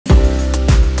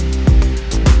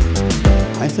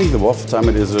think the WOF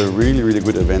Summit is a really, really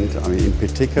good event. I mean, in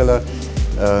particular,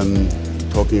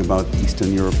 talking about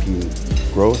Eastern European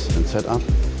growth and setup,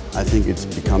 I think it's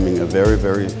becoming a very,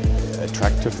 very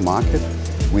attractive market.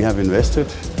 We have invested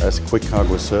as Quick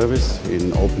Cargo Service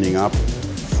in opening up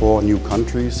 4 new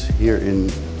countries here in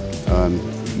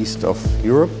east of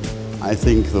Europe. I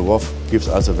think the WOF gives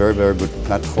us a very, very good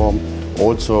platform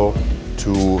also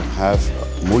to have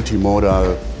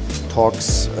multimodal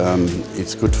talks.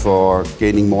 It's good for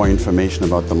gaining more information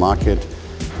about the market,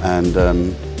 and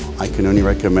I can only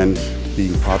recommend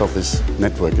being part of this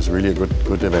network. It's really a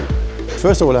good event.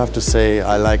 First of all, I have to say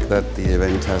I like that the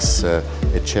event has a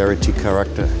charity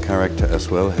character as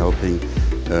well, helping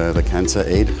the cancer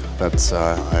aid.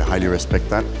 I highly respect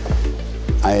that.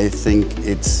 I think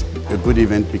it's a good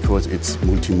event because it's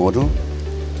multimodal,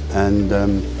 and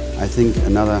I think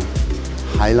another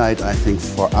highlight,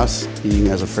 for us being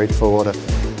as a freight forwarder,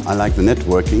 I like the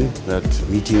networking, that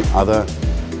meeting other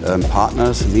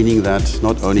partners, meaning that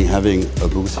not only having a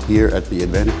booth here at the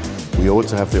event, we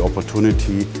also have the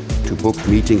opportunity to book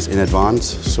meetings in advance,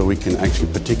 so we can actually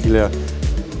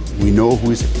we know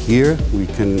who's here, we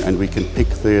can pick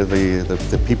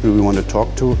the people we want to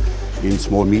talk to in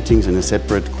small meetings in a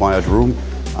separate quiet room,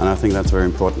 and I think that's very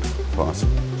important for us.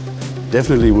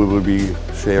 Definitely we will be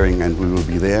sharing, and we will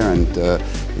be there and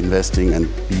investing and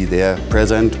be there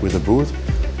present with a booth.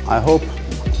 I hope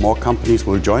more companies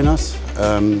will join us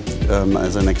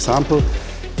as an example,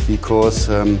 because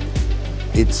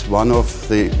it's one of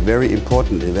the very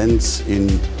important events in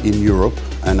Europe,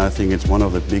 and I think it's one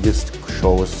of the biggest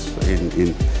shows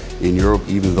in Europe,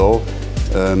 even though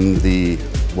the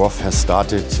WOF has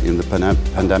started in the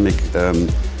pandemic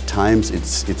times.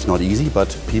 It's not easy,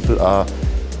 but people are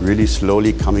really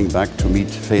slowly coming back to meet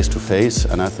face to face,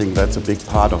 and I think that's a big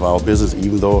part of our business,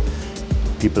 even though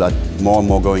people are more and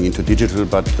more going into digital,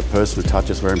 but the personal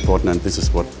touch is very important, and this is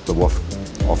what the WOF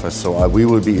offers. So we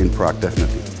will be in Prague,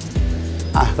 definitely.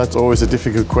 That's always a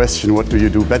difficult question. What do you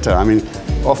do better? I mean,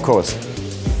 of course,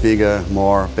 bigger,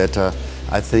 more, better.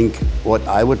 I think what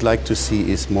I would like to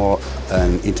see is more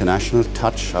an international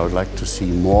touch. I would like to see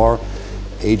more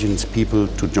agents, people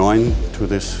to join to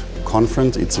this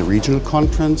conference. It's a regional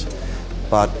conference,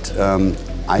 but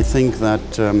I think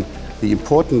that the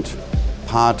important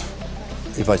part,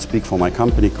 if I speak for my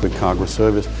company, Quick Cargo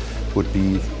Service, would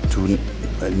be to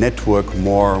network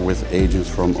more with agents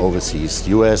from overseas,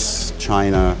 US,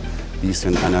 China,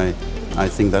 and I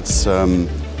think that's,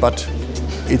 but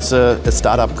it's a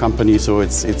startup company, so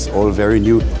it's all very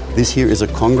new. This here is a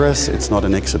congress, it's not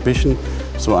an exhibition,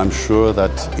 so I'm sure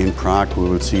that in Prague we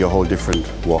will see a whole different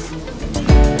WOF.